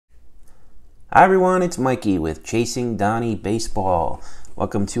Hi everyone, it's Mikey with Chasing Donnie Baseball.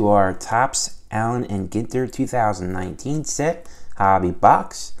 Welcome to our Topps Allen Ginter 2019 set hobby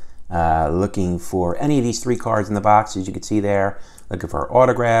box. Looking for any of these three cards in the box, as you can see there. Looking for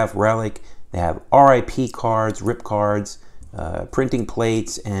autograph, relic. They have RIP cards, rip cards, printing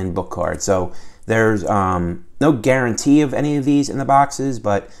plates, and book cards. So there's no guarantee of any of these in the boxes,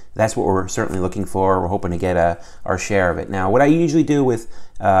 but that's what we're certainly looking for. We're hoping to get our share of it. Now, what I usually do with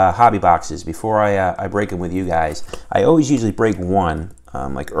hobby boxes before I break them with you guys, I always usually break one,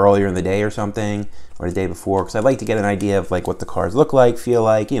 like earlier in the day or something, or the day before, because I like to get an idea of like what the cards look like, feel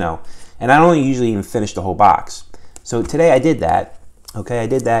like, you know. And I don't usually even finish the whole box. So today I did that. Okay, I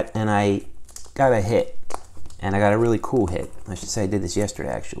did that, and I got a hit, and I got a really cool hit. I should say I did this yesterday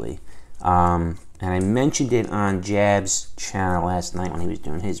actually. And I mentioned it on Jab's channel last night when he was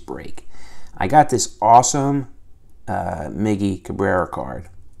doing his break. I got this awesome Miggy Cabrera card,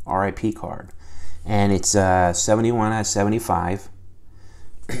 RIP card, and it's 71 out of 75.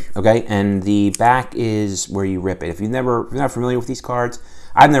 Okay, and the back is where you rip it. If you're not familiar with these cards,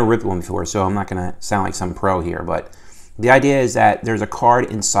 I've never ripped one before, so I'm not gonna sound like some pro here, but the idea is that there's a card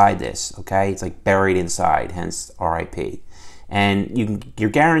inside this. Okay, it's like buried inside, hence RIP. And you're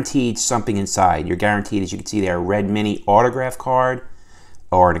guaranteed something inside. You're guaranteed, as you can see there, a red mini autograph card,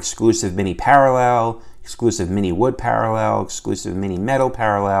 or an exclusive mini parallel, exclusive mini wood parallel, exclusive mini metal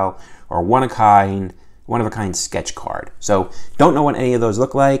parallel, or one of a kind sketch card. So don't know what any of those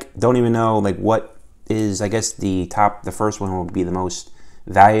look like. Don't even know like what is, I guess the first one will be the most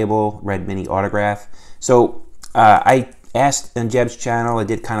valuable red mini autograph. So I asked on Jeb's channel, I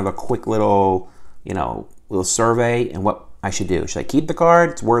did kind of a quick little, little survey and what I should do. Should I keep the card?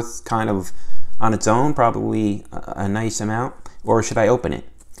 It's worth kind of on its own, probably a nice amount, or should I open it?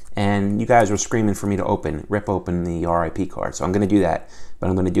 And you guys were screaming for me to rip open the RIP card. So I'm going to do that, but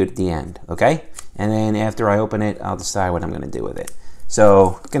I'm going to do it at the end, okay? And then after I open it, I'll decide what I'm going to do with it.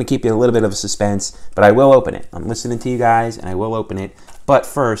 So I'm going to keep you a little bit of a suspense, but I will open it. I'm listening to you guys, and I will open it. But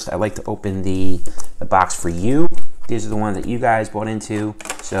first, I'd like to open the box for you. These are the ones that you guys bought into,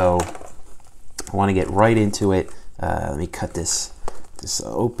 so I want to get right into it. Let me cut this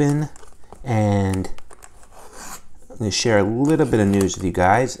open, and I'm going to share a little bit of news with you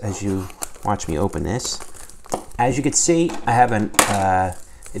guys as you watch me open this. As you can see, I have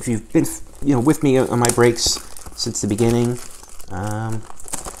if you've been with me on my breaks since the beginning,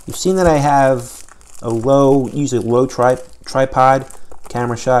 you've seen that I have usually low tripod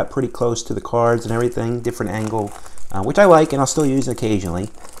camera shot, pretty close to the cards and everything, different angle, which I like and I'll still use occasionally.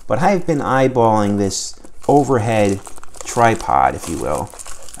 But I've been eyeballing this overhead tripod, if you will.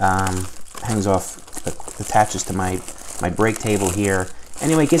 Hangs off, attaches to my break table here.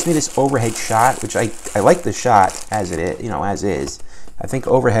 Anyway, it gives me this overhead shot, which I like the shot as it is, as is. I think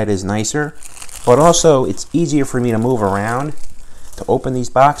overhead is nicer, but also it's easier for me to move around to open these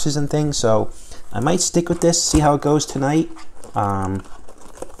boxes and things. So I might stick with this, see how it goes tonight, and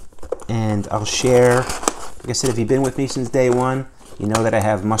I'll share. Like I said, if you've been with me since day one, you know that I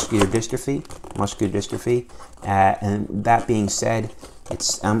have muscular dystrophy, and that being said,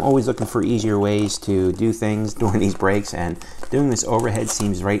 I'm always looking for easier ways to do things during these breaks, and doing this overhead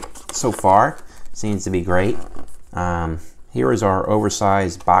seems right so far, seems to be great. Here is our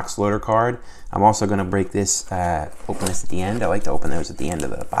oversized box loader card. I'm also going to break this, open this at the end. I like to open those at the end of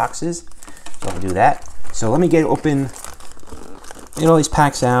the boxes, so I'll do that. So let me get all these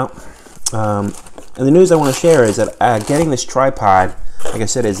packs out. And the news I want to share is that getting this tripod, like I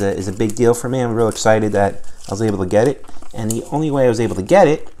said, is a big deal for me. I'm real excited that I was able to get it. And the only way I was able to get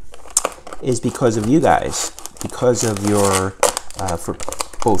it is because of you guys, because of your, for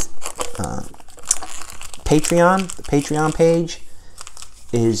both Patreon. The Patreon page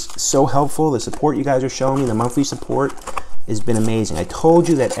is so helpful. The support you guys are showing me, the monthly support, has been amazing. I told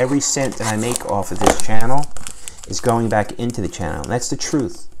you that every cent that I make off of this channel is going back into the channel. And that's the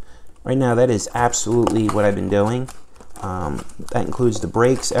truth. Right now, that is absolutely what I've been doing. That includes the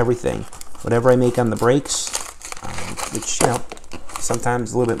breaks, everything. Whatever I make on the breaks, which,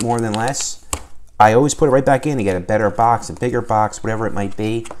 sometimes a little bit more than less, I always put it right back in to get a better box, a bigger box, whatever it might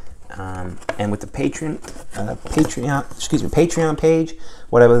be. And with the Patreon page,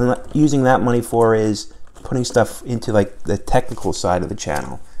 what I've been using that money for is putting stuff into like the technical side of the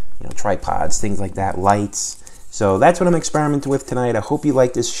channel. Tripods, things like that, lights. So that's what I'm experimenting with tonight. I hope you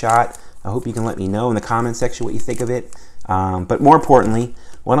like this shot. I hope you can let me know in the comment section what you think of it. But more importantly,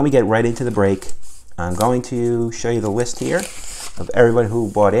 why don't we get right into the break? I'm going to show you the list here of everybody who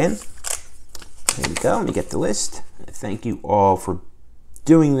bought in. Here we go. Let me get the list. Thank you all for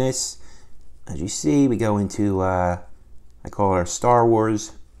doing this. As you see, we go into, I call it our Star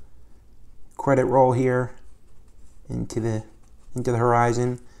Wars credit roll here into the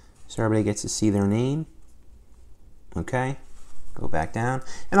horizon so everybody gets to see their name. Okay, go back down,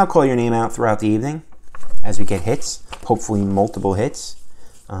 and I'll call your name out throughout the evening as we get hits, hopefully multiple hits.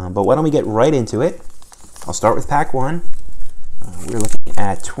 But why don't we get right into it? I'll start with pack 1. We're looking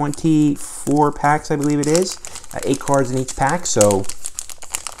at 24 packs, I believe it is. 8 cards in each pack, so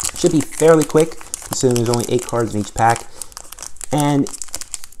it should be fairly quick considering there's only 8 cards in each pack. And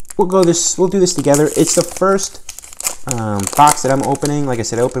we'll do this together. It's the first box that I'm opening. Like I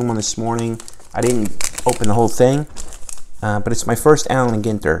said, I opened one this morning. I didn't open the whole thing, but it's my first Allen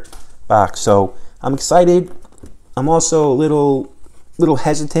Ginter box, so I'm excited. I'm also a little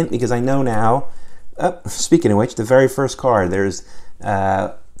hesitant because I know now. Speaking of which, the very first card, there's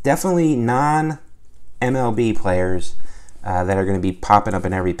definitely non-MLB players that are going to be popping up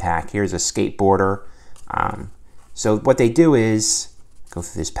in every pack. Here's a skateboarder. So what they do is, go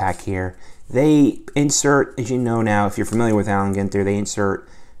through this pack here, they insert, as you know now, if you're familiar with Allen Ginter, they insert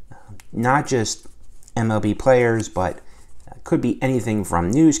not just MLB players, but could be anything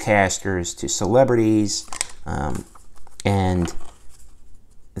from newscasters to celebrities, and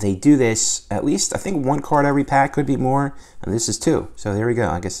they do this at least, I think, 1 card every pack, could be more, and this is 2. So there we go.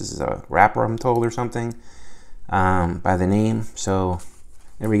 I guess this is a rapper, I'm told, or something, by the name. So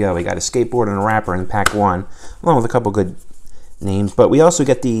there we go. We got a skateboard and a rapper in pack 1, along with a couple good names. But we also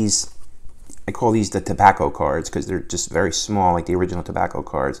get these, I call these the tobacco cards because they're just very small, like the original tobacco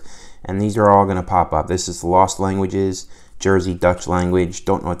cards. And these are all going to pop up. This is Lost Languages, Jersey Dutch language.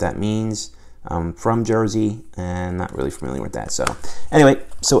 Don't know what that means. From Jersey, and not really familiar with that. So anyway,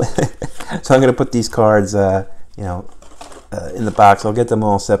 so I'm going to put these cards, in the box. I'll get them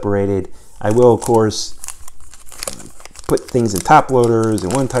all separated. I will, of course, put things in top loaders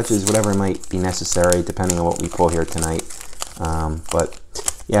and one touches, whatever might be necessary, depending on what we pull here tonight. But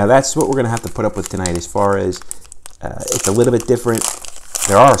yeah, that's what we're going to have to put up with tonight. As far as it's a little bit different.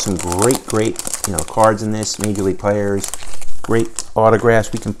 There are some great, cards in this. Major League players, great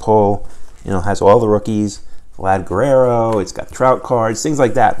autographs we can pull. Has all the rookies, Vlad Guerrero, it's got Trout cards, things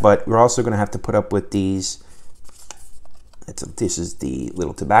like that. But we're also going to have to put up with these. This is the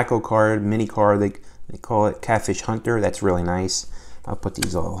little tobacco card, mini card, they call it Catfish Hunter. That's really nice. I'll put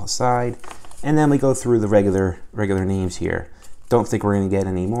these all aside. And then we go through the regular names here. Don't think we're going to get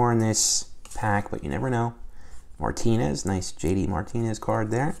any more in this pack, but you never know. Martinez, nice JD Martinez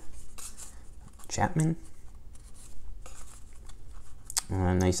card there. Chapman.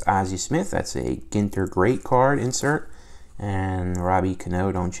 Nice Ozzie Smith. That's a Ginter great card insert. And Robbie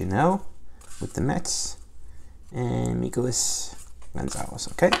Cano, don't you know, with the Mets. And Nicholas Gonzalez.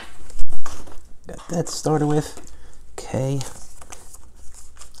 Okay. Got that started with. Okay.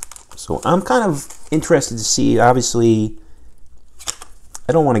 So I'm kind of interested to see, obviously,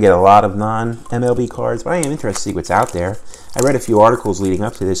 I don't want to get a lot of non-MLB cards, but I am interested to see what's out there. I read a few articles leading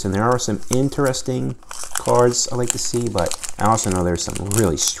up to this, and there are some interesting cards I like to see, but I also know there's some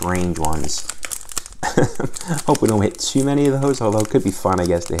really strange ones. Hope we don't hit too many of those, although it could be fun, I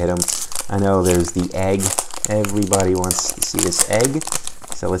guess, to hit them. I know there's the egg. Everybody wants to see this egg.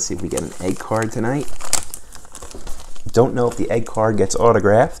 So let's see if we get an egg card tonight. Don't know if the egg card gets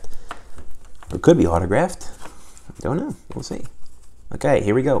autographed. Or could be autographed. Don't know. We'll see. Okay,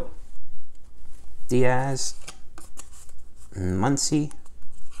 here we go. Diaz. Muncy.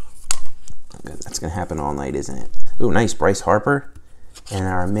 That's going to happen all night, isn't it? Ooh, nice Bryce Harper. And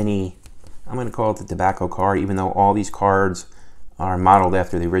our mini, I'm going to call it the tobacco card, even though all these cards are modeled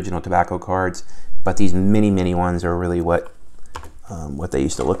after the original tobacco cards. But these mini ones are really what they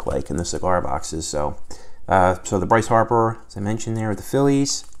used to look like in the cigar boxes. So the Bryce Harper, as I mentioned there with the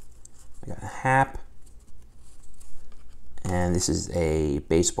Phillies. I got a Hap. And this is a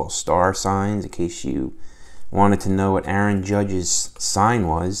baseball star signs, in case you wanted to know what Aaron Judge's sign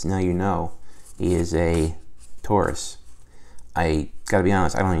was. Now you know. He is a Taurus. I gotta be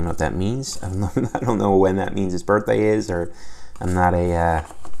honest, I don't even know what that means. I don't know when that means his birthday is, or I'm not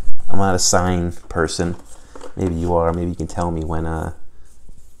a sign person. Maybe you are. Maybe you can tell me when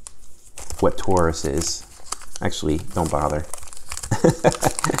what Taurus is. Actually, don't bother.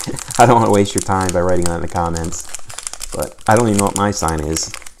 I don't want to waste your time by writing that in the comments. But I don't even know what my sign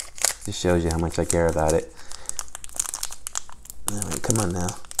is. Just shows you how much I care about it. All right, come on now.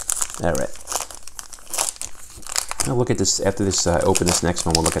 All right. I'll look at this after this. Open this next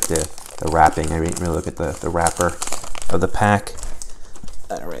one. We'll look at the wrapping. I didn't really look at the wrapper of the pack.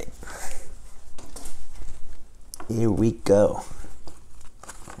 All right. Here we go.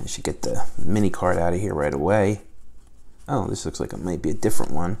 I should get the mini card out of here right away. Oh, this looks like it might be a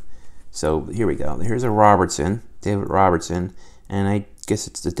different one. So here we go. Here's a Robertson, David Robertson, and I guess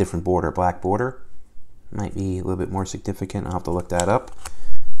it's a different border, black border. Might be a little bit more significant. I'll have to look that up.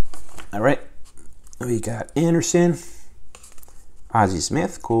 All right, we got Anderson, Ozzie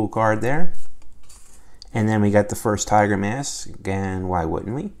Smith, cool card there. And then we got the first Tiger mask. Again, why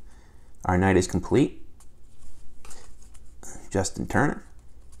wouldn't we? Our night is complete. Justin Turner.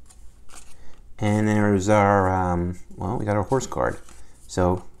 And there's our, well, we got our horse card.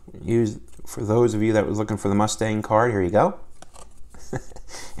 So for those of you that was looking for the Mustang card, here you go.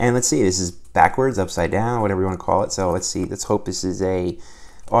 And let's see, this is backwards, upside down, whatever you want to call it. So let's see, let's hope this is a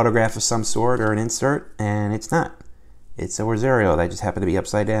autograph of some sort or an insert, and it's not. It's a Rosario that just happened to be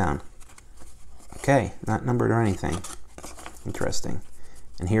upside down. Okay, not numbered or anything. Interesting.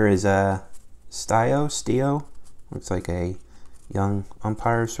 And here is Stio. Looks like a young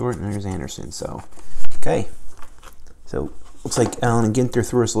umpire sort, and there's Anderson. So, okay. So, looks like Allen Ginter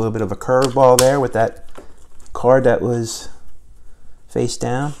threw us a little bit of a curveball there with that card that was face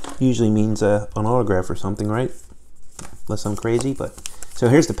down. Usually means an autograph or something, right? Unless I'm crazy, but... So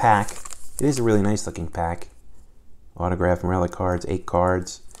here's the pack. It is a really nice looking pack. Autograph and relic cards, 8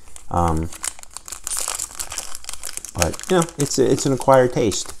 cards. But, you know, it's an acquired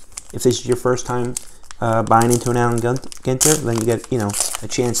taste. If this is your first time buying into an Allen Ginter, then you get, you know, a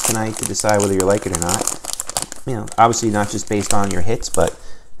chance tonight to decide whether you like it or not. You know, obviously not just based on your hits, but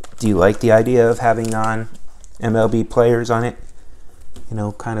do you like the idea of having non-MLB players on it? You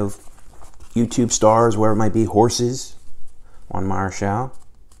know, kind of YouTube stars, where it might be horses. Juan Marichal.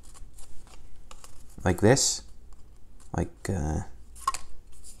 Like this. Like, I'm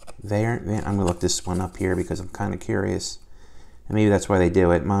going to look this one up here because I'm kind of curious. And maybe that's why they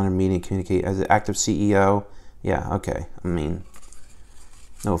do it. Modern media communicate as an active CEO. Yeah, okay. I mean,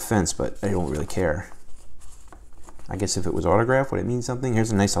 no offense, but I don't really care. I guess if it was autographed, would it mean something?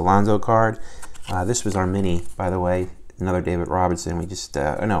 Here's a nice Alonso card. This was our mini, by the way. Another David Robertson. We just,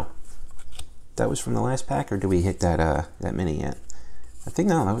 no. That was from the last pack, or did we hit that that mini yet? I think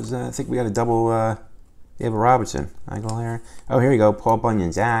no. That was. I think we got a double David Robertson. Here. Oh, here you go. Paul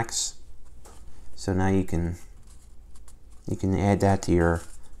Bunyan's axe. So now you can add that to your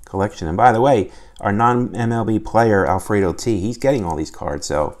collection. And by the way, our non-MLB player Alfredo T. He's getting all these cards.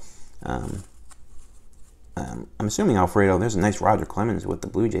 So I'm assuming Alfredo. There's a nice Roger Clemens with the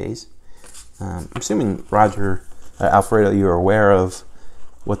Blue Jays. I'm assuming Alfredo, you're aware of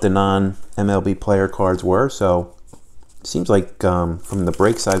what the non-MLB player cards were. So it seems like from the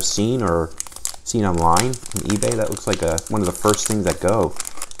breaks I've seen or seen online on eBay, that looks like one of the first things that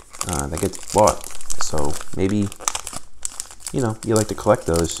gets bought. So maybe, you know, you like to collect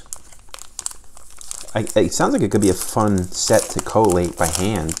those. It sounds like it could be a fun set to collate by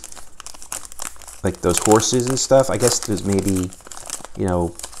hand, like those horses and stuff. I guess there's maybe, you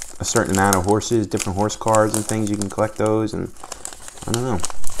know, a certain amount of horses, different horse cards and things. You can collect those, and I don't know.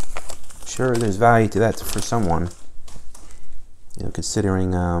 Sure, there's value to that for someone. You know,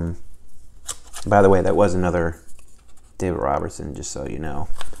 considering. By the way, that was another David Robertson, just so you know.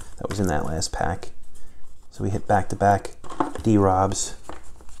 That was in that last pack. So we hit back-to-back D-Robs.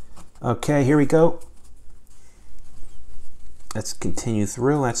 Okay, here we go. Let's continue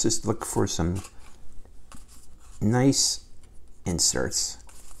through. Let's just look for some nice inserts.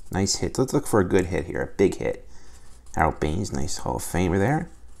 Nice hits. Let's look for a good hit here, a big hit. Harold Baines, nice Hall of Famer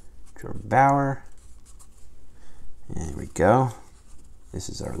there. Jordan Bauer. There we go. This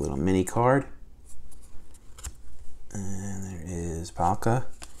is our little mini card. And there is Palka.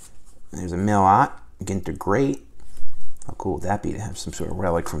 There's a Milot. Ginter great. How cool would that be to have some sort of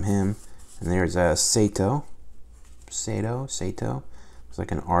relic from him? And there's Sato. Looks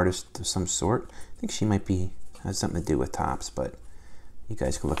like an artist of some sort. I think she might has something to do with Topps, but you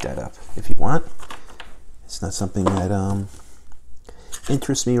guys can look that up if you want. It's not something that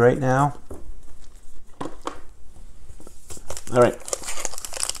interests me right now. All right,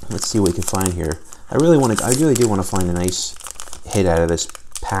 let's see what we can find here. I really do want to find a nice hit out of this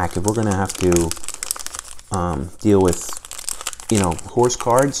pack. If we're gonna have to deal with, you know, horse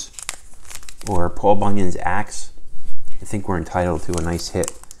cards or Paul Bunyan's axe, I think we're entitled to a nice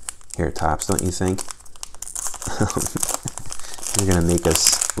hit here at Topps, don't you think? They're gonna make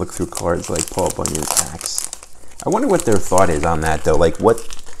us look through cards like Paul Bunyan's axe. I wonder what their thought is on that, though.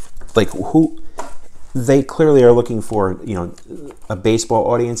 Who? They clearly are looking for, you know, a baseball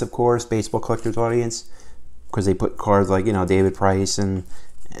audience, of course, baseball collectors audience, because they put cards like, you know, David Price and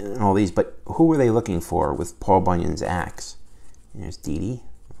all these. But who were they looking for with Paul Bunyan's axe? And there's Didi,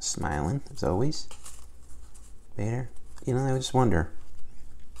 smiling as always. Vader, you know, I just wonder.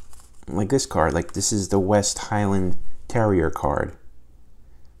 Like this card, like this is the West Highland Terrier card.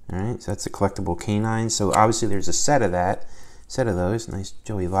 All right, so that's a collectible canine. So obviously there's a set of that. set of those. Nice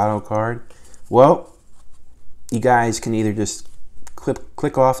Joey Votto card. Well, you guys can either just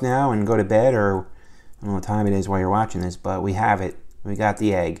click off now and go to bed, or I don't know what time it is while you're watching this, but we have it. We got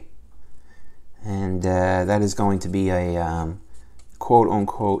the egg. And that is going to be a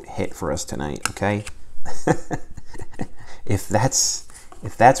quote-unquote hit for us tonight, okay? If that's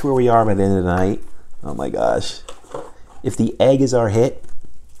where we are by the end of the night, oh my gosh. If the egg is our hit,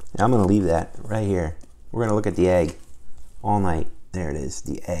 I'm going to leave that right here. We're going to look at the egg all night. There it is,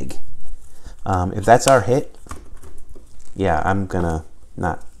 the egg. If that's our hit, yeah, I'm going to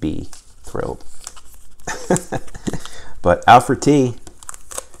not be thrilled. But Alfred T,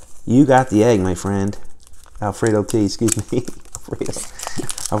 you got the egg, my friend. Alfredo T, excuse me.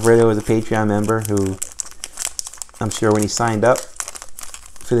 Alfredo is a Patreon member who, I'm sure when he signed up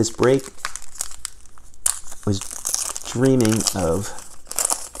for this break, was dreaming of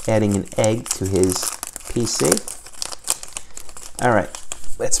adding an egg to his PC. All right,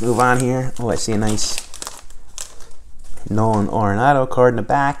 let's move on here. Oh, I see a nice Nolan Arenado card in the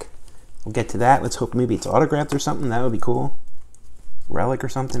back. We'll get to that. Let's hope maybe it's autographed or something. That would be cool. Relic or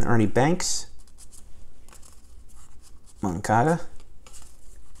something. Ernie Banks. Moncada.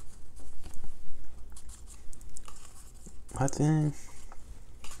 Hudson.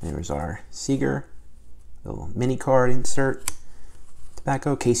 There's our Seager. Little mini card insert.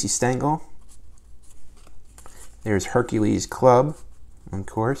 Tobacco. Casey Stengel. There's Hercules Club, of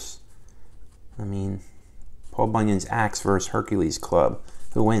course. I mean, Paul Bunyan's Axe versus Hercules Club.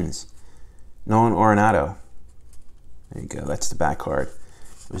 Who wins? Nolan Arenado. There you go. That's the back card.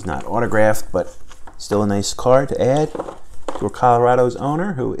 It was not autographed, but still a nice card to add to Colorado's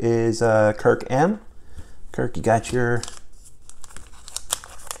owner, who is Kirk M. Kirk, you got your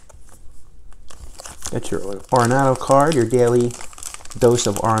Arenado card, your daily dose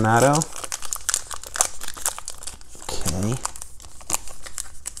of Arenado. Okay.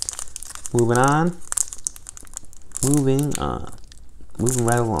 Moving on. Moving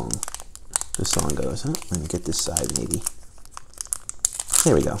right along. The song goes, huh? Let me get this side maybe.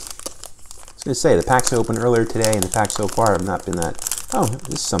 There we go. I was going to say, the packs opened earlier today, and the packs so far have not been that. Oh,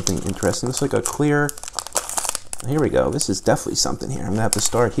 this is something interesting. Looks like a clear. Here we go. This is definitely something here. I'm going to have to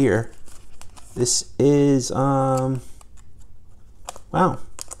start here. This is, wow.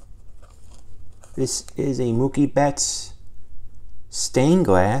 This is a Mookie Betts stained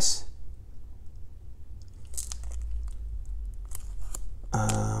glass.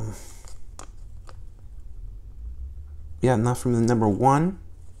 Yeah, not from the number 1.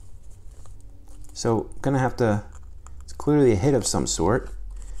 So, gonna have to, it's clearly a hit of some sort.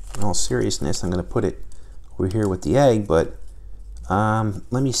 In all seriousness, I'm gonna put it over here with the egg, but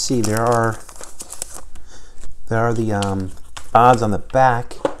let me see, there are the odds on the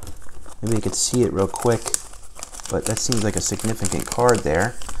back. Maybe you could see it real quick, but that seems like a significant card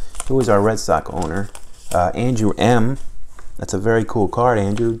there. Who is our Red Sox owner? Andrew M. That's a very cool card,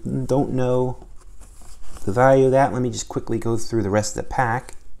 Andrew. Don't know the value of that. Let me just quickly go through the rest of the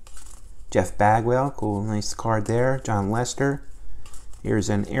pack. Jeff Bagwell, cool, nice card there. John Lester. Here's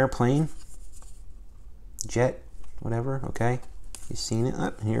an airplane. Jet, whatever, okay. You've seen it.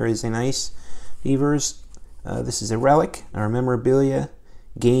 Here is a nice Beavers. This is a relic, our memorabilia,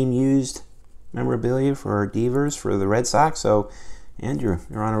 game used memorabilia for Devers for the Red Sox. So, Andrew,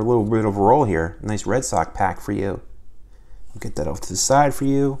 you're on a little bit of a roll here. Nice Red Sox pack for you. I'll get that off to the side for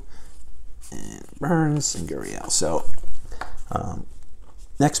you. And Burns and Gurriel. So,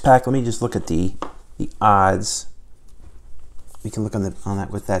 next pack, let me just look at the odds. We can look on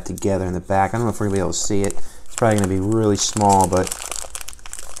that with that together in the back. I don't know if we're going to be able to see it. It's probably going to be really small, but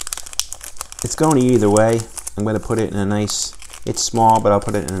it's going either way. I'm going to put it in a nice, it's small, but I'll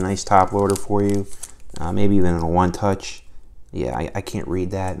put it in a nice top loader for you. Maybe even in a one-touch. Yeah, I can't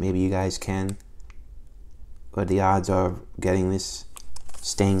read that. Maybe you guys can. But the odds of getting this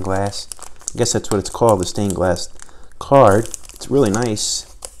stained glass, I guess that's what it's called, the stained glass card. It's really nice.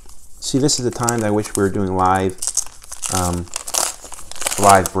 See, this is the time that I wish we were doing live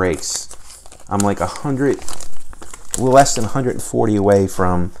breaks. I'm like 100, less than 140 away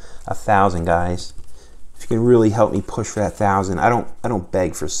from 1,000, guys. If you can really help me push for that 1,000, I don't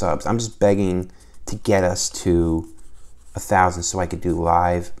beg for subs. I'm just begging to get us to 1,000 so I could do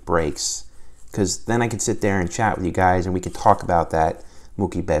live breaks. Because then I could sit there and chat with you guys and we could talk about that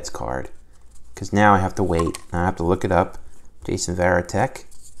Mookie Betts card. Because now I have to wait. I have to look it up. Jason Varitek.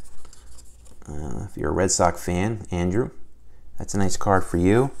 If you're a Red Sox fan, Andrew, that's a nice card for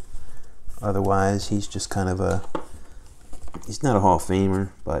you. Otherwise, he's just kind of a, he's not a Hall of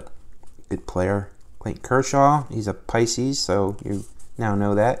Famer, but good player. Clayton Kershaw, he's a Pisces, so you now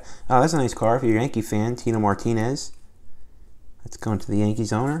know that. Oh, that's a nice card for your Yankee fan, Tino Martinez. Let's go into the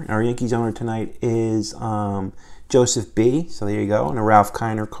Yankees owner. Our Yankees owner tonight is Joseph B. So there you go, and a Ralph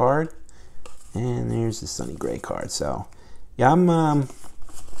Kiner card. And there's the Sonny Gray card. So yeah, I'm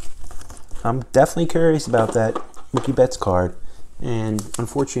definitely curious about that Mookie Betts card. And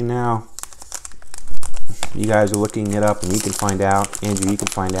unfortunately now, you guys are looking it up, and you can find out. Andrew, you can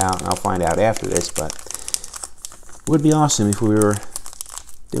find out, and I'll find out after this. But it would be awesome if we were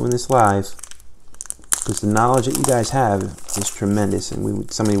doing this live, because the knowledge that you guys have is tremendous,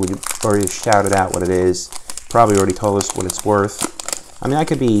 and somebody would already shouted out what it is, probably already told us what it's worth. I mean, I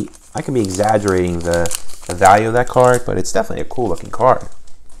could be exaggerating the value of that card, but it's definitely a cool looking card.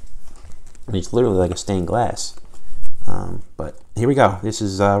 I mean, it's literally like a stained glass. But here we go. This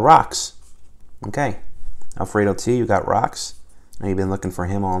is Rocks. Okay, Alfredo T, you got Rocks. I know you've been looking for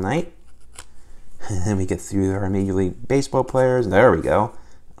him all night. And then we get through our Major League Baseball players. There we go.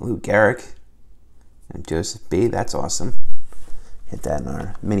 Lou Gehrig and Joseph B. That's awesome. Hit that in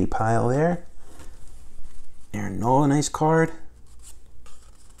our mini pile there. Aaron Nola, nice card.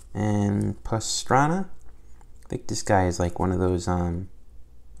 And Pastrana. I think this guy is like one of those, I don't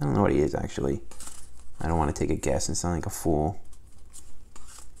know what he is actually. I don't want to take a guess and sound like a fool.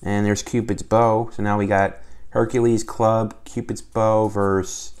 And there's Cupid's Bow. So now we got Hercules Club, Cupid's Bow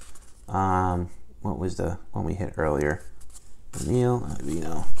versus, what was the one we hit earlier? Neil,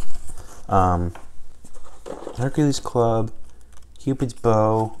 Hercules Club, Cupid's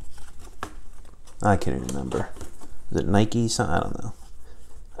Bow. I can't remember. Is it Nike?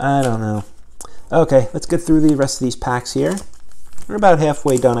 I don't know. Okay, let's get through the rest of these packs here. We're about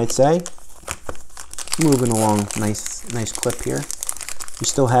halfway done, I'd say. Moving along, nice clip here. We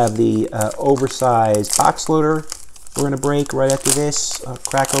still have the oversized box loader we're going to break right after this,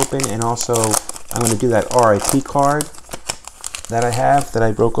 crack open, and also I'm going to do that RIP card that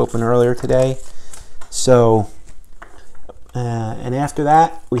I broke open earlier today. So, and after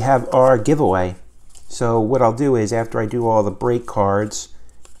that, we have our giveaway. So what I'll do is, after I do all the break cards,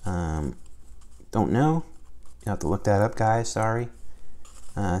 don't know. You have to look that up, guys, sorry.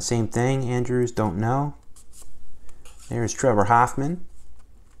 Same thing, Andrews, don't know. There's Trevor Hoffman.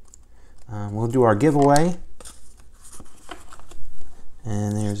 We'll do our giveaway.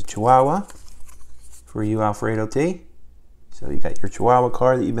 And there's a Chihuahua for you, Alfredo T. So you got your Chihuahua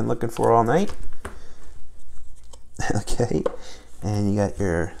card that you've been looking for all night. Okay. And you got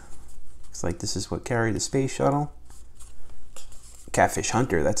your, looks like this is what carried the space shuttle. Catfish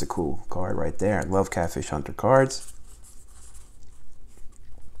Hunter, that's a cool card right there. I love Catfish Hunter cards.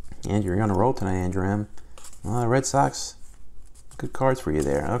 Andrew, you're on a roll tonight, Andrew M. Red Sox, good cards for you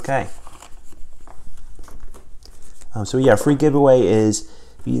there. Okay. So yeah, free giveaway is,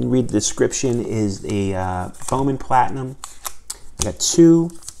 you can read the description, is a Bowman Platinum. I got 2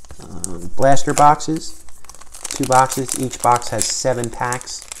 blaster boxes, 2 boxes. Each box has 7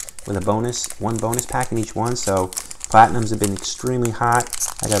 packs with a bonus, 1 bonus pack in each one. So Platinums have been extremely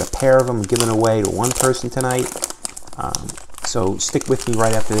hot. I got a pair of them given away to 1 person tonight. So stick with me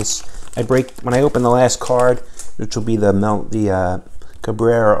right after this. When I open the last card, which will be the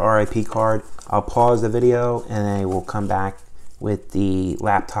Cabrera RIP card, I'll pause the video and I will come back with the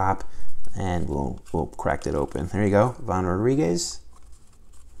laptop and we'll crack it open. There you go, Von Rodriguez.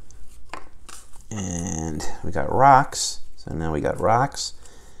 And we got Rocks. So now we got Rocks.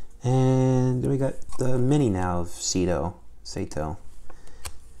 And we got the mini now of Sato.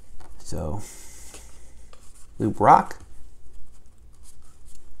 So Loop Rock.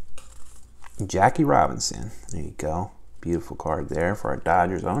 Jackie Robinson. There you go. Beautiful card there for our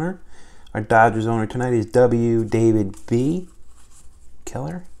Dodgers owner. Our Dodgers owner tonight is W. David B.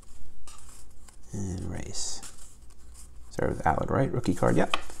 Keller. And race. Start with Allard, right? Rookie card,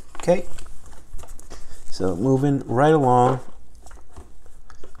 yep. Okay. So moving right along.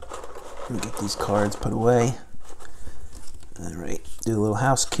 Let me get these cards put away. All right, do a little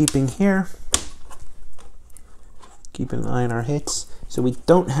housekeeping here. Keep an eye on our hits. So we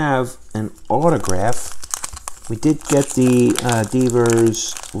don't have an autograph. We did get the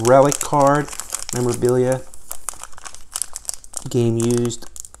Devers relic card, memorabilia, game used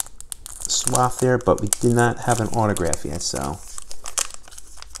swap there, but we did not have an autograph yet. So,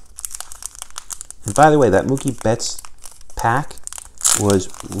 and by the way, that Mookie Betts pack was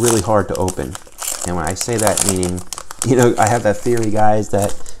really hard to open. And when I say that, meaning, you know, I have that theory, guys,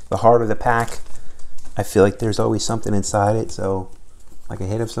 that the harder the pack, I feel like there's always something inside it. So, like a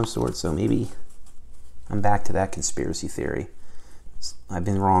hit of some sort. So maybe I'm back to that conspiracy theory. I've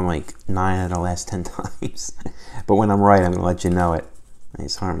been wrong like 9 out of the last 10 times. But when I'm right, I'm going to let you know it.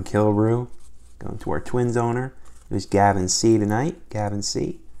 Nice Harmon Killebrew. Going to our Twins owner. It was Gavin C tonight. Gavin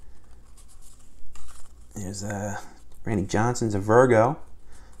C. There's Randy Johnson's a Virgo.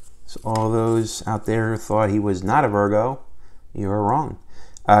 So all those out there who thought he was not a Virgo, you are wrong.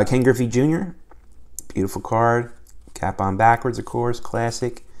 Ken Griffey Jr., beautiful card. Cap on backwards, of course,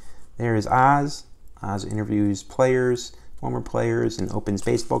 classic. There is Oz. Oz interviews players, former players, and opens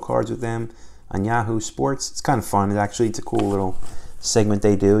baseball cards with them on Yahoo Sports. It's kind of fun. It's a cool little segment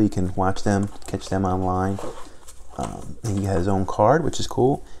they do. You can watch them, catch them online. And he has his own card, which is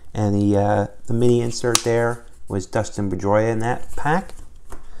cool. And the mini insert there was Dustin Pedroia in that pack.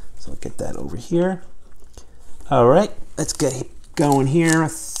 So I'll get that over here. All right, let's get going here.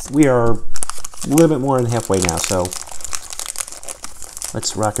 We are a little bit more than halfway now, so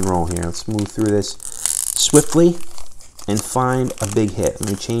let's rock and roll here. Let's move through this swiftly and find a big hit. Let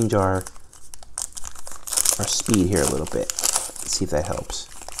me change our speed here a little bit. Let's see if that helps.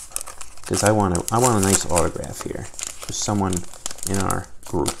 Because I want a nice autograph here for someone in our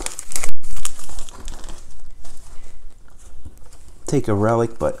group. Take a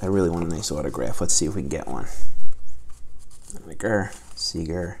relic, but I really want a nice autograph. Let's see if we can get one.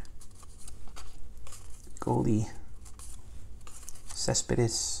 Seager, Goldie,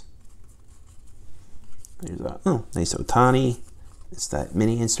 Cespedes. There's a nice Ohtani. It's that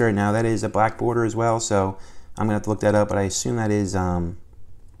mini insert. Now that is a black border as well, so I'm gonna have to look that up. But I assume that is a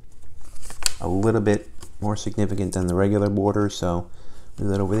little bit more significant than the regular border. So move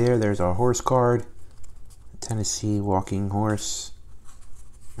that over there. There's our horse card, a Tennessee walking horse,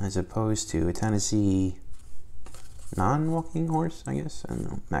 as opposed to a Tennessee non-walking horse, I guess. I don't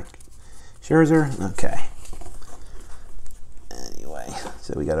know. Max Scherzer. Okay. Anyway,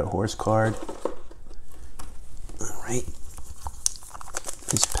 so we got a horse card. All right.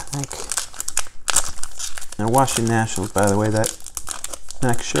 This pack. Now, Washington Nationals, by the way, that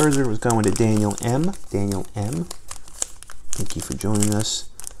Max Scherzer was going to Daniel M. Daniel M. Thank you for joining us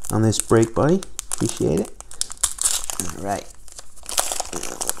on this break, buddy. Appreciate it. All right.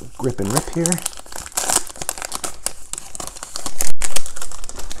 Grip and rip here.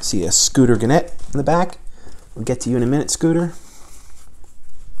 See a Scooter Gannett in the back. We'll get to you in a minute, Scooter.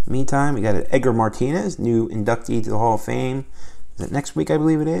 Meantime, we got an Edgar Martinez, new inductee to the Hall of Fame. Is it next week, I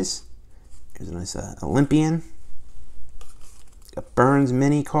believe it is? Here's a nice Olympian. A Burns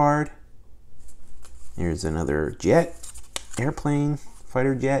mini card. Here's another jet, airplane,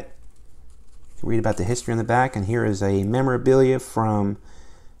 fighter jet. You can read about the history on the back. And here is a memorabilia from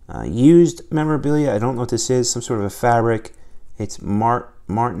used memorabilia. I don't know what this is. Some sort of a fabric. It's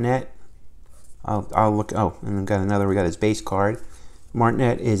Martinet. I'll look. Oh, and we've got another. We got his base card.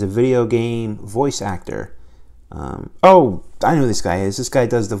 Martinet is a video game voice actor. Oh, I know who this guy is. This guy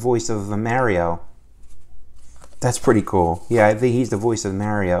does the voice of Mario. That's pretty cool. Yeah, I think he's the voice of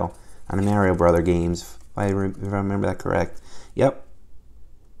Mario on the Mario Brother games, if I remember that correct. Yep.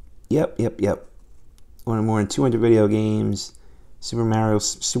 One of more than 200 video games. Super Mario,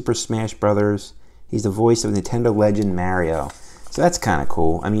 Super Smash Brothers. He's the voice of Nintendo legend Mario. So that's kind of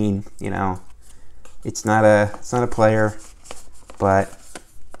cool. I mean, you know, it's not a player, but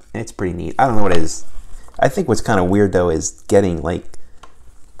it's pretty neat. I don't know what it is. I think what's kind of weird though is getting like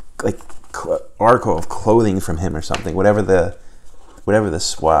article of clothing from him or something. Whatever the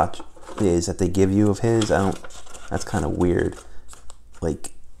swatch is that they give you of his. That's kind of weird.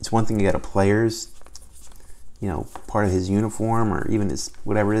 Like, it's one thing you got a player's, you know, part of his uniform or even his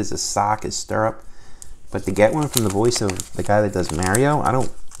whatever it is, his sock, his stirrup. But to get one from the voice of the guy that does Mario, I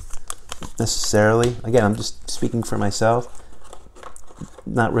don't necessarily. Again, I'm just speaking for myself.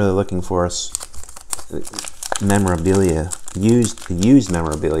 Not really looking for memorabilia, used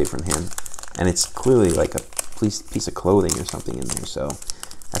memorabilia from him, and it's clearly like a piece of clothing or something in there. So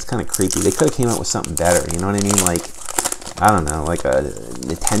that's kind of creepy. They could have came up with something better. You know what I mean? Like, I don't know, like a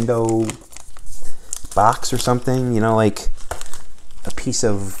Nintendo box or something. You know, like a piece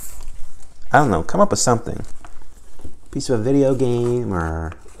of, I don't know, come up with something. Piece of a video game,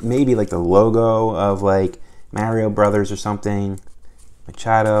 or maybe like the logo of like Mario Brothers or something.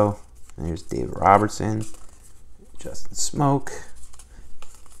 Machado. And there's David Robertson. Justin Smoke.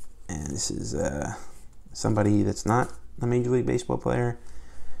 And this is somebody that's not a Major League Baseball player.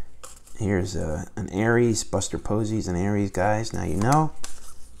 Here's an Aries. Buster Posey's an Aries, guys. Now you know.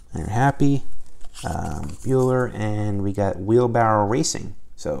 And you're happy. Bueller, and we got Wheelbarrow Racing.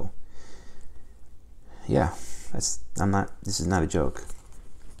 So yeah, this is not a joke.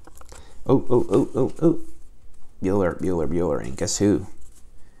 Oh. Bueller, and guess who?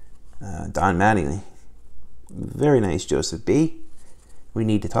 Don Mattingly. Very nice, Joseph B. We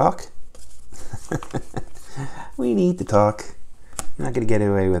need to talk. We need to talk. I'm not going to get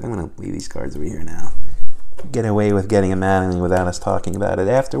away with, I'm going to leave these cards over here now. Get away with getting a Mattingly without us talking about it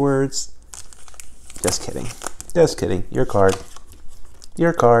afterwards. Just kidding. Just kidding. Your card.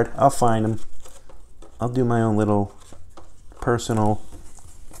 Your card. I'll find him. I'll do my own little personal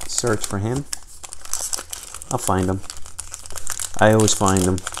search for him. I'll find him. I always find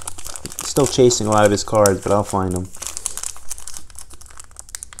him. Still chasing a lot of his cards, but I'll find him.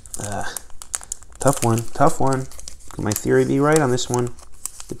 Tough one. Tough one. Could my theory be right on this one?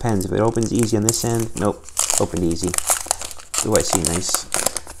 Depends. If it opens easy on this end, nope. Opened easy. Ooh, I see nice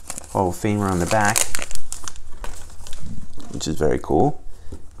Hall of Famer on the back, which is very cool.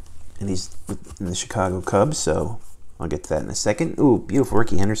 And he's in the Chicago Cubs, so I'll get to that in a second. Ooh, beautiful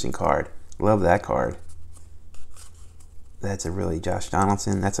Ricky Henderson card. Love that card. That's a really Josh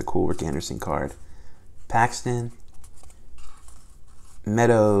Donaldson. That's a cool Ricky Henderson card. Paxton.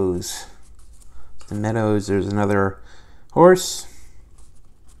 Meadows. The Meadows, there's another horse.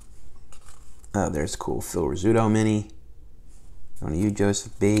 Oh, there's cool Phil Rizzuto mini. Going to you,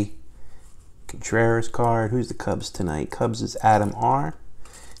 Joseph B. Contreras card. Who's the Cubs tonight? Cubs is Adam R.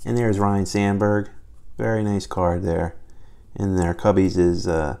 And there's Ryan Sandberg. Very nice card there. And their Cubbies is,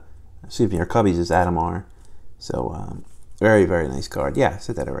 our Cubbies is Adam R. So, very, very nice card. Yeah, I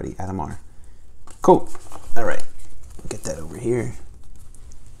said that already. Adam R. Cool. All right. Get that over here.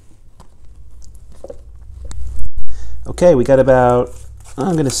 Okay, we got about,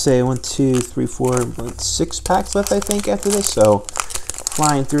 I'm going to say 1, 2, 3, 4, about 6 packs left, I think, after this. So,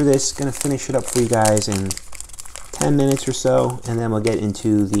 flying through this, going to finish it up for you guys in 10 minutes or so. And then we'll get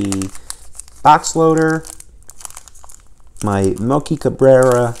into the box loader, my Melky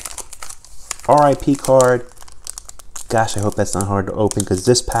Cabrera RIP card. Gosh, I hope that's not hard to open, because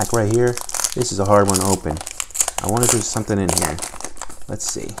this pack right here, this is a hard one to open. I wonder if there's something in here. Let's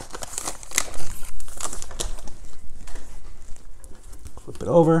see. Flip it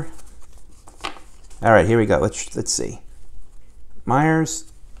over. All right, here we go. Let's see.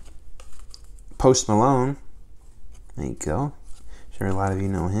 Myers, Post Malone. There you go. Sure, a lot of you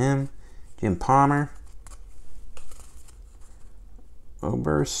know him. Jim Palmer.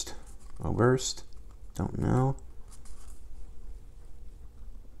 Oberst. Don't know.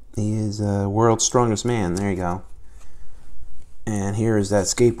 He is World's Strongest Man. There you go. And here is that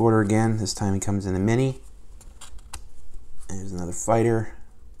skateboarder again. This time he comes in a mini. There's another fighter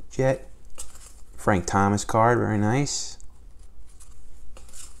jet. Frank Thomas card. Very nice.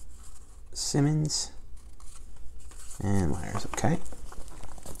 Simmons. And Myers. Okay.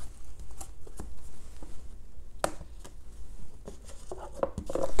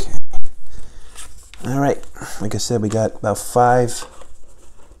 Okay. All right. Like I said, we got about 5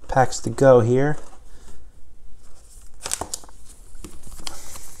 packs to go here.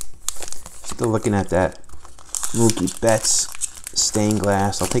 Still looking at that Mookie Betts stained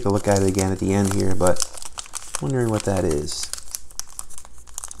glass. I'll take a look at it again at the end here, but wondering what that is.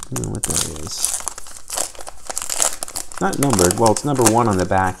 Not numbered. Well, it's number 1 on the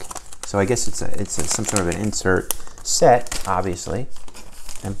back, so I guess it's some sort of an insert set, obviously.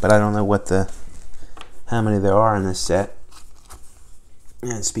 But I don't know how many there are in this set.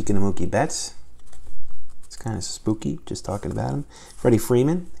 And speaking of Mookie Betts, it's kind of spooky just talking about him. Freddie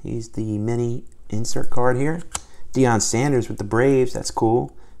Freeman, he's the mini insert card here. Deion Sanders with the Braves, that's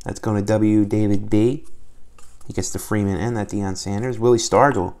cool. That's going to W. David B. He gets the Freeman and that Deion Sanders. Willie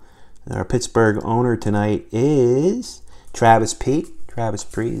Stargell, our Pittsburgh owner tonight is Travis P. Travis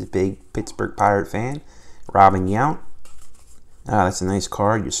P is a big Pittsburgh Pirate fan. Robin Yount. That's a nice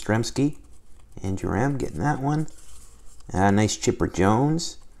card. Yastrzemski. Andrew M. getting that one. Nice Chipper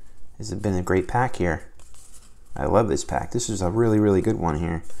Jones. This has been a great pack here. I love this pack. This is a really, really good one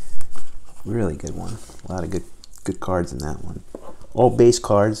here. Really good one. A lot of good cards in that one. All base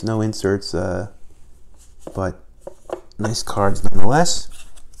cards, no inserts, but nice cards nonetheless.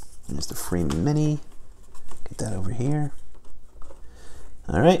 There's the Freeman Mini. Get that over here.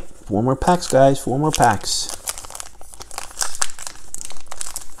 All right, 4 more packs, guys. 4 more packs.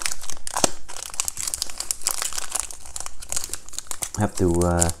 Have to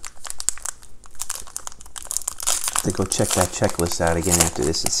go check that checklist out again after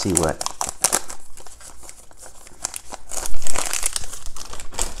this and see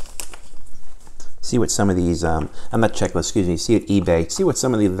what some of these I'm not checklist, excuse me, see at eBay, see what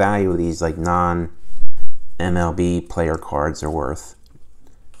some of the value of these like non-MLB player cards are worth.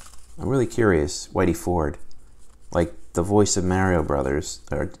 I'm really curious. Whitey Ford, like the voice of Mario Brothers,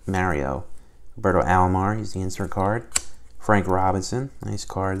 or Mario. Roberto Alomar, he's the insert card. Frank Robinson, nice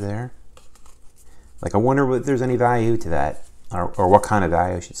card there. Like, I wonder if there's any value to that, or what kind of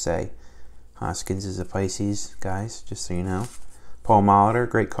value I should say. Hoskins is a Pisces, guys, just so you know. Paul Molitor,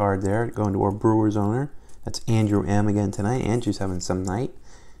 great card there, going to our Brewers owner. That's Andrew M. again tonight. Andrew's having some night.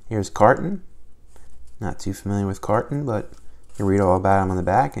 Here's Carton. Not too familiar with Carton, but you can read all about him on the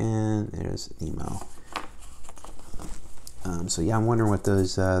back, and there's Nemo. So yeah, I'm wondering what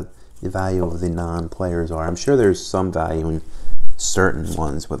those the value of the non-players are. I'm sure there's some value in certain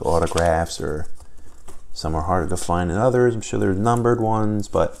ones with autographs, or some are harder to find than others. I'm sure there's numbered ones,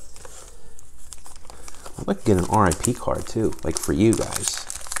 but I'd like to get an RIP card too, like for you guys,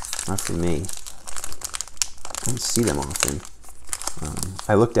 not for me. I don't see them often.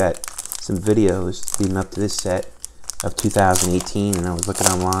 I looked at some videos leading up to this set of 2018, and I was looking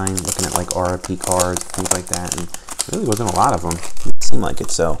online, looking at like RIP cards, things like that, and there really wasn't a lot of them. It seemed like it,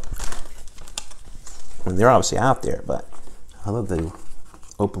 so I mean, they're obviously out there, but I'd love to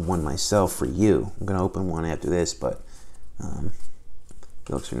open one myself for you. I'm going to open one after this, but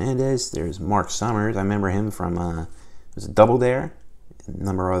Felix Hernandez, there's Mark Summers. I remember him from, was it Double Dare? A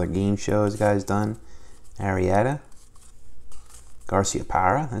number of other game shows the guy's done. Arrieta. Garcia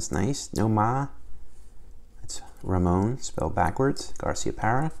Parra, that's nice. No Ma. That's Ramon, spelled backwards. Garcia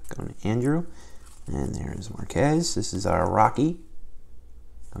Parra, going to Andrew. And there's Marquez. This is our Rocky.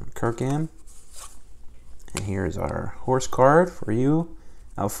 Going to Kirkham. And here's our horse card for you,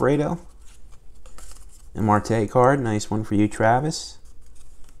 Alfredo. And Marte card, nice one for you, Travis.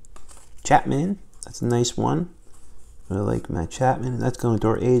 Chapman, that's a nice one. I really like Matt Chapman. That's going to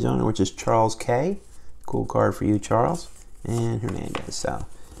our A's owner, which is Charles K. Cool card for you, Charles. And Hernandez. So,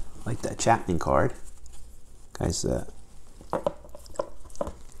 I like that Chapman card. Guy's going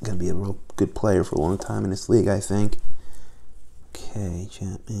to be a real good player for a long time in this league, I think. Okay,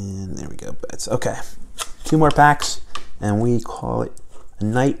 Chapman. There we go. Bets. Okay. 2 more packs, and we call it a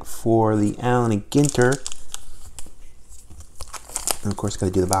night for the Allen Ginter. And of course, got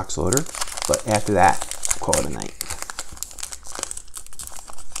to do the box loader. But after that, we'll call it a night.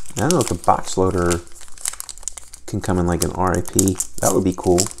 I don't know if the box loader can come in like an RIP. That would be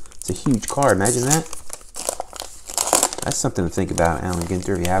cool. It's a huge card. Imagine that. That's something to think about, Allen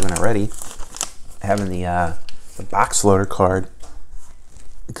Ginter, if you haven't already. Having the box loader card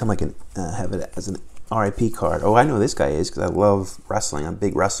come like an have it as an RIP card. Oh, I know this guy is because I love wrestling. I'm a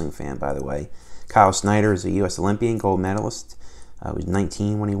big wrestling fan, by the way. Kyle Snyder is a U.S. Olympian gold medalist. He was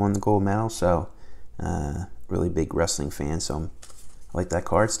 19 when he won the gold medal, so really big wrestling fan. So I like that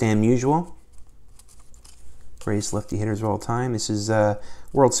card. Stan Musial, greatest lefty hitters of all time. This is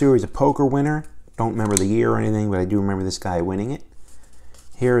World Series of Poker winner. Don't remember the year or anything, but I do remember this guy winning it.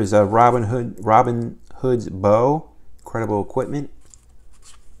 Here is Robin Hood's bow. Incredible equipment.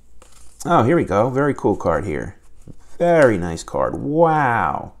 Oh, here we go. Very cool card here. Very nice card.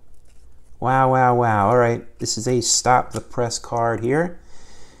 Wow. Wow, wow, wow. All right. This is a Stop the Press card here.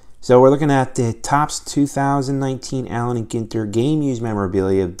 So we're looking at the Topps 2019 Allen Ginter game used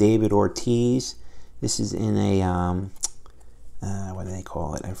memorabilia of David Ortiz. This is in a, what do they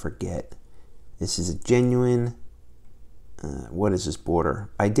call it? I forget. This is a genuine, what is this border?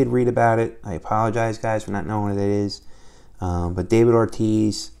 I did read about it. I apologize, guys, for not knowing what it is. But David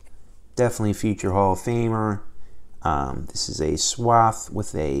Ortiz, definitely future Hall of Famer. This is a swath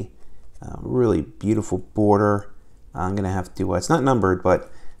with a really beautiful border. I'm going to have to, it's not numbered,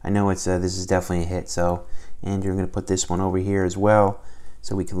 but I know it's this is definitely a hit. So, Andrew, I'm going to put this one over here as well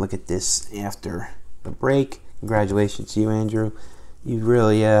so we can look at this after the break. Congratulations to you, Andrew. You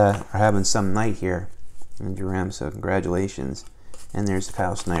really are having some night here, Andrew M. So, congratulations. And there's the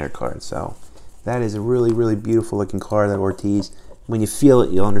Kyle Snyder card. So, that is a really, really beautiful looking card, that Ortiz. When you feel it,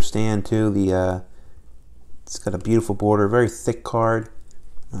 you'll understand too. It's got a beautiful border, very thick card.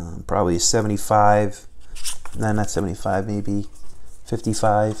 Probably a 75. No, not 75, maybe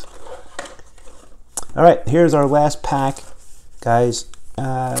 55. All right, here's our last pack, guys.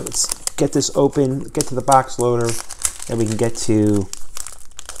 Let's get this open, get to the box loader, then we can get to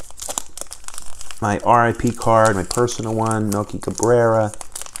my RIP card, my personal one, Melky Cabrera.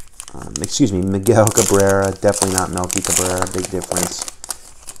 Excuse me, Miguel Cabrera. Definitely not Melky Cabrera. Big difference.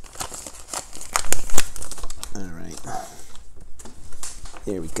 All right.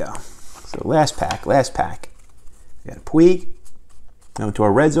 There we go. So last pack, last pack. We got a Puig. Now to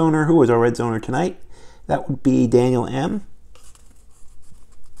our Reds owner. Who was our Reds owner tonight? That would be Daniel M.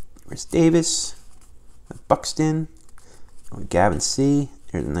 Chris Davis. Buxton. Going to Gavin C.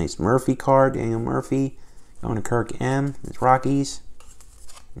 Here's a nice Murphy card. Daniel Murphy. Going to Kirk M. It's Rockies.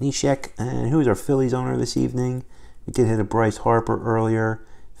 Neshek. And who is our Phillies owner this evening? We did hit a Bryce Harper earlier.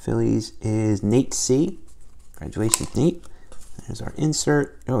 Phillies is Nate C. Congratulations, Nate. There's our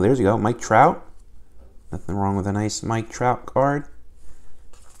insert. Oh, there's you go. Mike Trout. Nothing wrong with a nice Mike Trout card.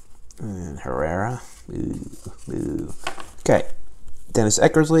 And Herrera. Ooh, ooh. Okay. Dennis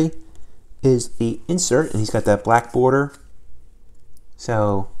Eckersley is the insert, and he's got that black border.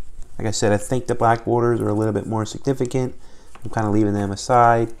 So Like I said, I think the black borders are a little bit more significant. I'm kind of leaving them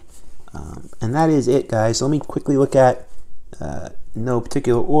aside. And that is it, guys. So let me quickly look at, no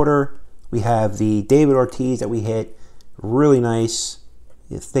particular order. We have the David Ortiz that we hit. Really nice.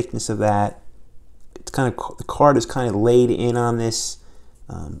 The thickness of that. It's kind of, the card is kind of laid in on this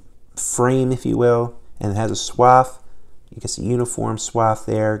frame, if you will. And it has a swath. You get a uniform swath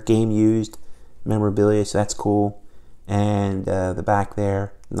there. Game used. Memorabilia, so that's cool. And the back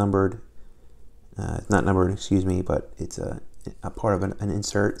there, numbered. Not numbered, excuse me, but it's a part of an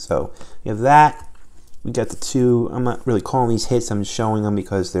insert. So you have that. We got the two. I'm not really calling these hits. I'm just showing them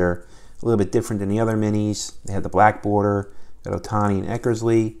because they're a little bit different than the other minis. They have the black border. Got Ohtani and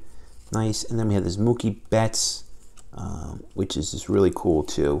Eckersley. Nice. And then we have this Mookie Betts, which is just really cool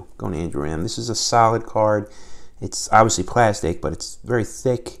too. Going to Andrew M. This is a solid card. It's obviously plastic, but it's very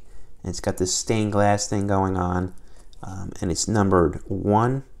thick. And it's got this stained glass thing going on. And it's numbered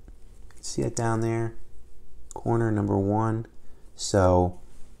 1. See that down there? Corner number 1. So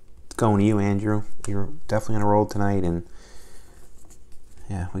it's going to you, Andrew. You're definitely on a roll tonight, and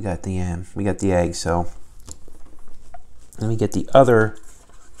yeah, we got the egg. So let me get the other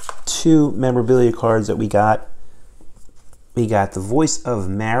 2 memorabilia cards that we got. We got the Voice of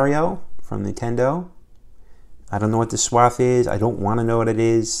Mario from Nintendo. I don't know what the swath is. I don't want to know what it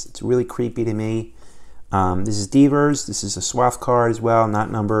is. It's really creepy to me. This is Devers. This is a swath card as well, not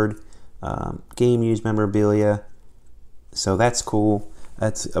numbered. Game used memorabilia. So that's cool.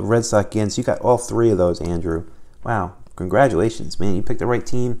 That's a Red Sox again. So you got all 3 of those, Andrew. Wow. Congratulations, man. You picked the right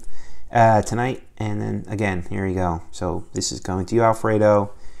team tonight. And then, again, here you go. So this is going to you,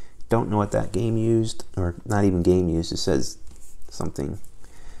 Alfredo. Don't know what that game used, or not even game used. It says something,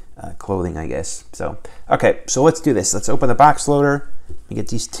 clothing, I guess. So, okay. So let's do this. Let's open the box loader. Let me get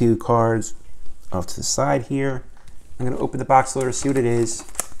these 2 cards off to the side here. I'm going to open the box loader, see what it is.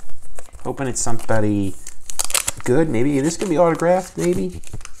 Hoping it's somebody good. Maybe this could be autographed, maybe.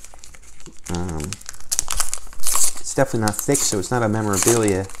 It's definitely not thick, so it's not a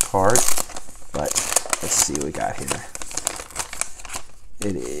memorabilia card. But let's see what we got here.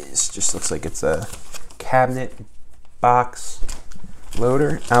 It is, just looks like it's a cabinet box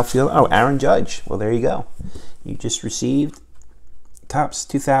loader. Outfield. Oh, Aaron Judge. Well, there you go. You just received Topps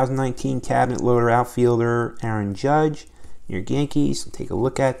 2019 cabinet loader outfielder Aaron Judge. Your Yankees. Take a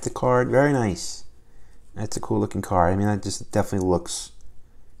look at the card. Very nice. That's a cool looking card. I mean, that just definitely looks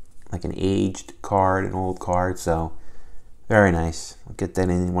like an aged card, an old card. So very nice. I'll get that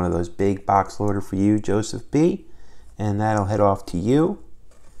in one of those big box loader for you, Joseph B. And that'll head off to you.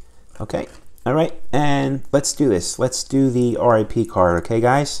 Okay. All right. And let's do this. Let's do the RIP card. Okay,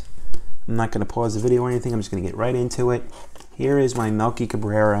 guys? I'm not going to pause the video or anything. I'm just going to get right into it. Here is my Melky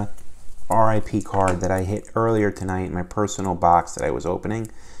Cabrera RIP card that I hit earlier tonight in my personal box that I was opening.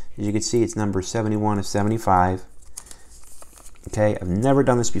 As you can see, it's number 71 of 75. Okay, I've never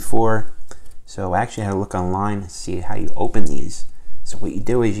done this before, so I actually had to look online to see how you open these. So what you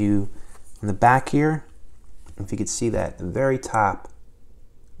do is you, on the back here, if you could see that, the very top,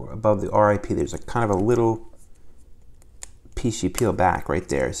 or above the RIP, there's a kind of a little piece you peel back right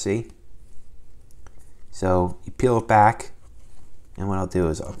there, see? So you peel it back, and what I'll do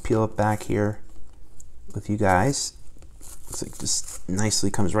is I'll peel it back here with you guys. Looks like this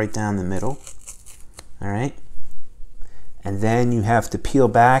nicely comes right down the middle. All right. And then you have to peel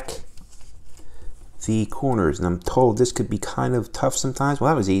back the corners. And I'm told this could be kind of tough sometimes.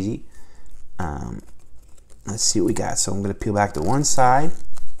 Well, that was easy. Let's see what we got. So I'm going to peel back to one side.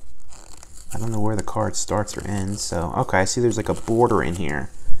 I don't know where the card starts or ends. So, okay, I see there's like a border in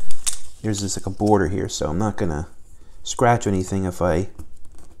here. There's just like a border here. So I'm not going to scratch anything if I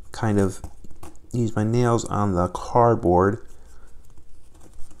kind of use my nails on the cardboard.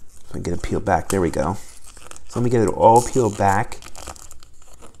 So I get it peeled back. There we go. So let me get it all peeled back.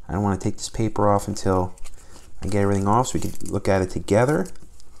 I don't want to take this paper off until I get everything off so we can look at it together.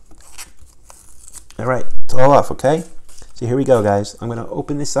 All right, it's all off, okay? So here we go, guys. I'm going to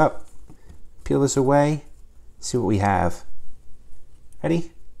open this up, peel this away, see what we have.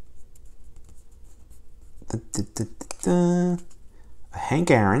 Ready? A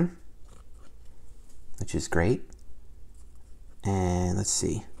Hank Aaron, which is great. And let's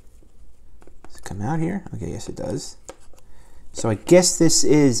see. Does it come out here? Okay, yes it does. So I guess this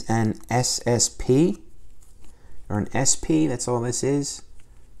is an SSP or an SP. That's all this is.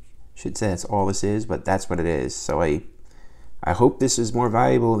 Should say that's all this is, but that's what it is. So I hope this is more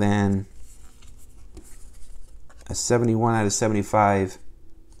valuable than a 71 out of 75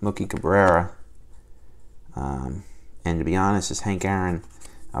 Melky Cabrera. And to be honest, this Hank Aaron,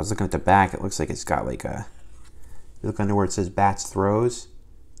 I was looking at the back. It looks like it's got like a, you look under where it says bats throws.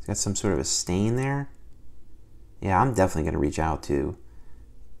 It's got some sort of a stain there. Yeah, I'm definitely going to reach out to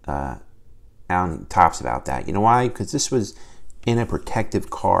Allen Topps about that. You know why? Because this was in a protective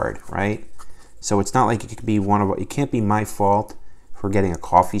card, right? So it's not like it could be it can't be my fault for getting a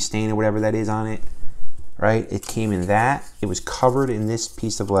coffee stain or whatever that is on it, right? It came in that. It was covered in this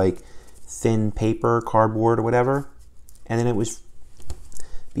piece of like thin paper, cardboard or whatever. And then it was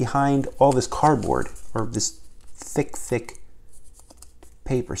behind all this cardboard or this thick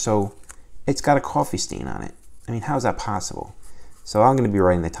paper. So it's got a coffee stain on it. I mean, how is that possible? So I'm going to be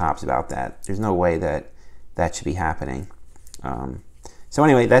writing the Topps about that. There's no way that that should be happening. So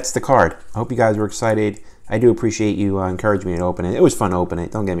anyway, that's the card. I hope you guys were excited. I do appreciate you encouraging me to open it. It was fun to open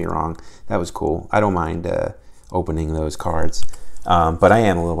it. Don't get me wrong. That was cool. I don't mind opening those cards. But I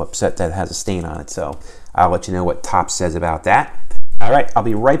am a little upset that it has a stain on it. So I'll let you know what Topps says about that. All right, I'll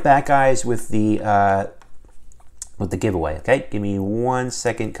be right back, guys, with the giveaway. Okay, give me 1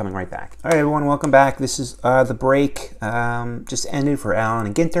 second. Coming right back. All right, everyone, welcome back. This is the break just ended for Allen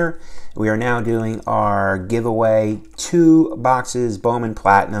and Ginter. We are now doing our giveaway: 2 boxes Bowman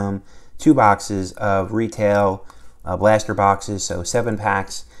Platinum, 2 boxes of retail blaster boxes, so 7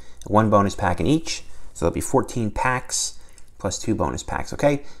 packs, 1 bonus pack in each. So there'll be 14 packs plus 2 bonus packs.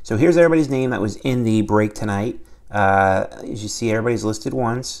 Okay, so here's everybody's name that was in the break tonight. As you see, everybody's listed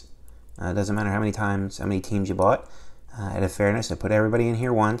once. It doesn't matter how many teams you bought. Out of fairness, I put everybody in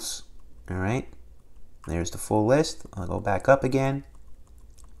here once. All right, there's the full list. I'll go back up again.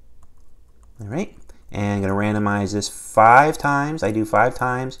 All right, and I'm going to randomize this 5 times. I do 5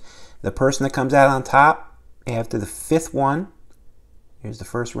 times. The person that comes out on top after the 5th one, here's the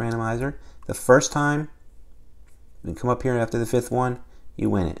first randomizer. The first time, you come up here after the 5th one, you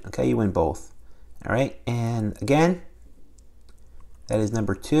win it. Okay, you win both. All right, and again, that is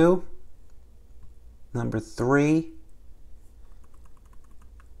number 2, number 3,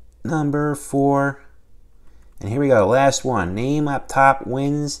 number 4, and here we go, last one. Name up top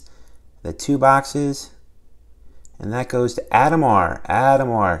wins the 2 boxes, and that goes to Adam R.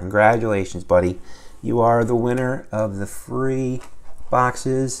 Adam R., congratulations, buddy. You are the winner of the free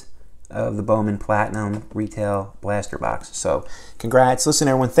boxes of the Bowman Platinum Retail Blaster Box. So congrats. Listen,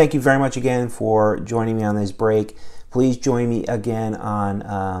 everyone, thank you very much again for joining me on this break. Please join me again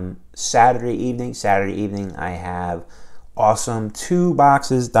on Saturday evening. Saturday evening, I have awesome 2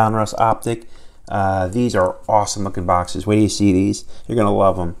 boxes, Donruss Optic. These are awesome looking boxes. Wait till you see these. You're going to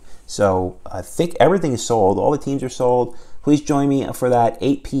love them. So I think everything is sold. All the teams are sold. Please join me for that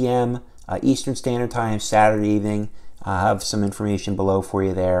 8 p.m. Eastern Standard Time, Saturday evening. I have some information below for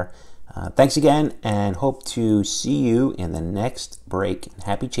you there. Thanks again, and hope to see you in the next break.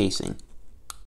 Happy chasing.